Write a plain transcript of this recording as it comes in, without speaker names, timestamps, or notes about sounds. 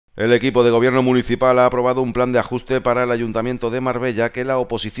El equipo de Gobierno municipal ha aprobado un plan de ajuste para el Ayuntamiento de Marbella que la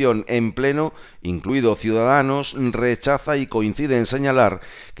oposición en Pleno, incluido Ciudadanos, rechaza y coincide en señalar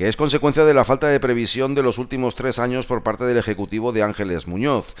que es consecuencia de la falta de previsión de los últimos 3 años por parte del Ejecutivo de Ángeles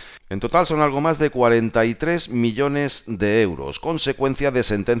Muñoz. En total son algo más de 43 millones de euros, consecuencia de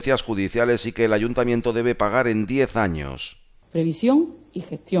sentencias judiciales y que el Ayuntamiento debe pagar en 10 años. Previsión y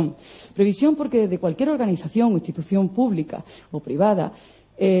gestión. Previsión porque desde cualquier organización o institución pública o privada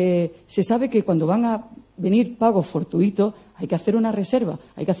se sabe que cuando van a venir pagos fortuitos hay que hacer una reserva,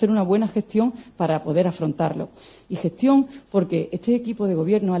 hay que hacer una buena gestión para poder afrontarlo. Y gestión porque este equipo de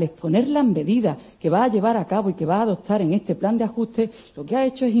gobierno, al exponer las medidas que va a llevar a cabo y que va a adoptar en este plan de ajuste, lo que ha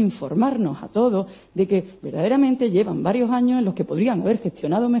hecho es informarnos a todos de que verdaderamente llevan varios años en los que podrían haber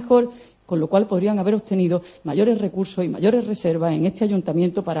gestionado mejor, con lo cual podrían haber obtenido mayores recursos y mayores reservas en este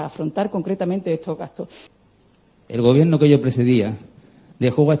ayuntamiento para afrontar concretamente estos gastos. El gobierno que yo presidía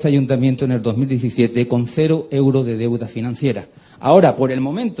dejó a este ayuntamiento en el 2017 con 0 euros de deuda financiera. Ahora, por el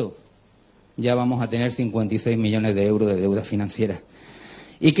momento, ya vamos a tener 56 millones de euros de deuda financiera.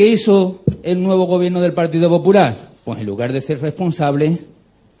 ¿Y qué hizo el nuevo gobierno del Partido Popular? Pues en lugar de ser responsable,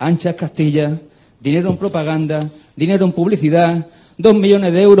 anchas Castilla, dinero en propaganda, dinero en publicidad, 2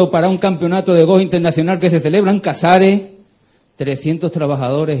 millones de euros para un campeonato de golf internacional que se celebra en Casares, 300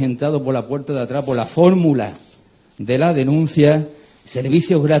 trabajadores entrados por la puerta de atrás por la fórmula de la denuncia,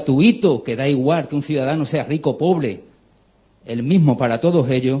 servicios gratuitos, que da igual que un ciudadano sea rico o pobre, el mismo para todos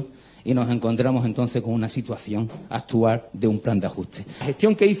ellos, y nos encontramos entonces con una situación actual de un plan de ajuste. La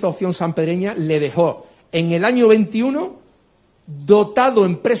gestión que hizo Opción Sanpedreña le dejó en el año 21 dotado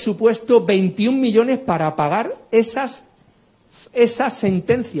en presupuesto 21 millones para pagar esas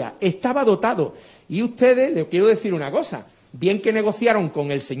sentencias. Estaba dotado. Y ustedes, les quiero decir una cosa, bien que negociaron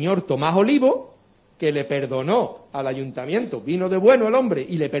con el señor Tomás Olivo, que le perdonó al ayuntamiento, vino de bueno el hombre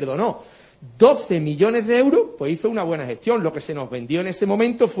y le perdonó 12 millones de euros, pues hizo una buena gestión. Lo que se nos vendió en ese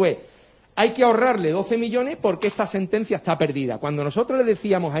momento fue, hay que ahorrarle 12 millones porque esta sentencia está perdida. Cuando nosotros le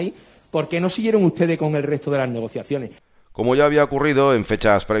decíamos ahí, ¿por qué no siguieron ustedes con el resto de las negociaciones? Como ya había ocurrido en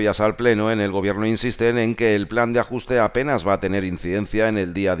fechas previas al Pleno, en el Gobierno insisten en que el plan de ajuste apenas va a tener incidencia en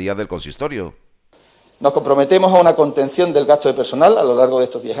el día a día del consistorio. Nos comprometemos a una contención del gasto de personal a lo largo de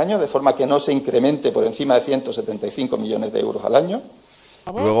estos 10 años, de forma que no se incremente por encima de 175 millones de euros al año.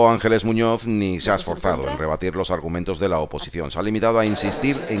 Luego Ángeles Muñoz ni se ha esforzado en rebatir los argumentos de la oposición. Se ha limitado a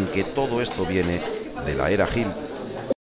insistir en que todo esto viene de la era Gil.